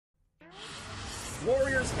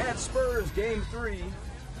Warriors at Spurs, Game 3.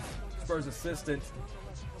 Spurs assistant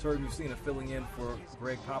term you've seen him filling in for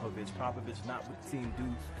Greg Popovich. Popovich not with the team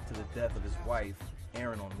due to the death of his wife,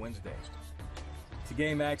 Erin, on Wednesday. To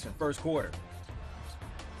game action, first quarter.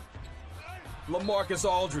 LaMarcus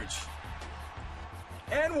Aldridge.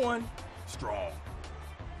 And one. Strong.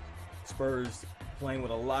 Spurs playing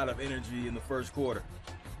with a lot of energy in the first quarter.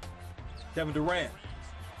 Kevin Durant.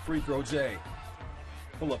 Free throw J.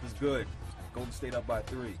 Pull up is good. Golden State up by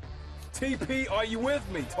 3. TP, are you with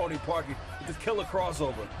me? Tony Parker with this killer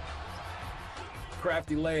crossover.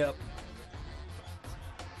 Crafty layup.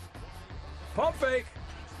 Pump fake.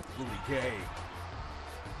 Rudy Gay.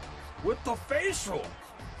 With the facial.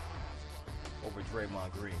 Over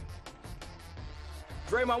Draymond Green.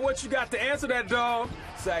 Draymond, what you got to answer that, dog?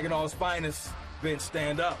 Saginaw's finest. Bench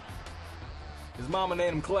stand up. His mama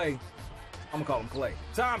named him Clay. I'm going to call him Clay.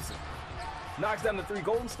 Thompson. Knocks down the 3.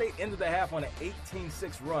 Golden State ended the half on an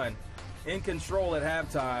 18-6 run. In control at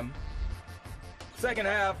halftime. Second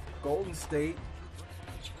half, Golden State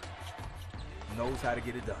knows how to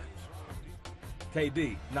get it done.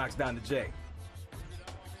 KD knocks down the J.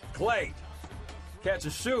 Clay, catch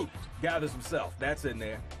and shoot, gathers himself. That's in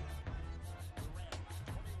there.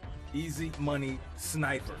 Easy money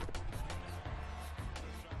sniper.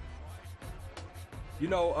 You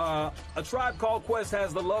know, A Tribe Called Quest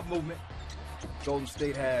has the love movement. Golden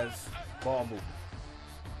State has ball movement.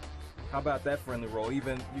 How about that friendly role?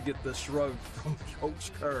 Even you get the shrug from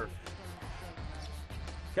Coach Kerr.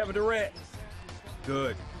 Kevin Durant.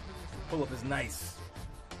 Good. Pull-up is nice.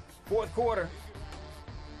 Fourth quarter.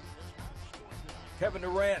 Kevin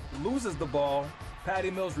Durant loses the ball.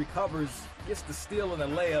 Patty Mills recovers, gets the steal and a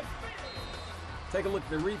layup. Take a look at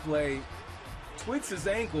the replay. Tweaks his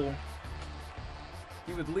ankle.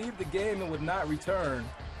 He would leave the game and would not return.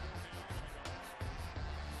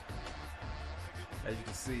 As you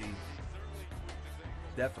can see,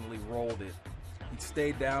 definitely rolled it. He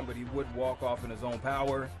stayed down, but he would walk off in his own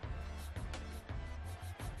power.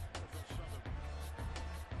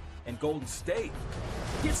 And Golden State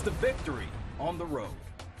gets the victory on the road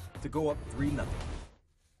to go up 3-0.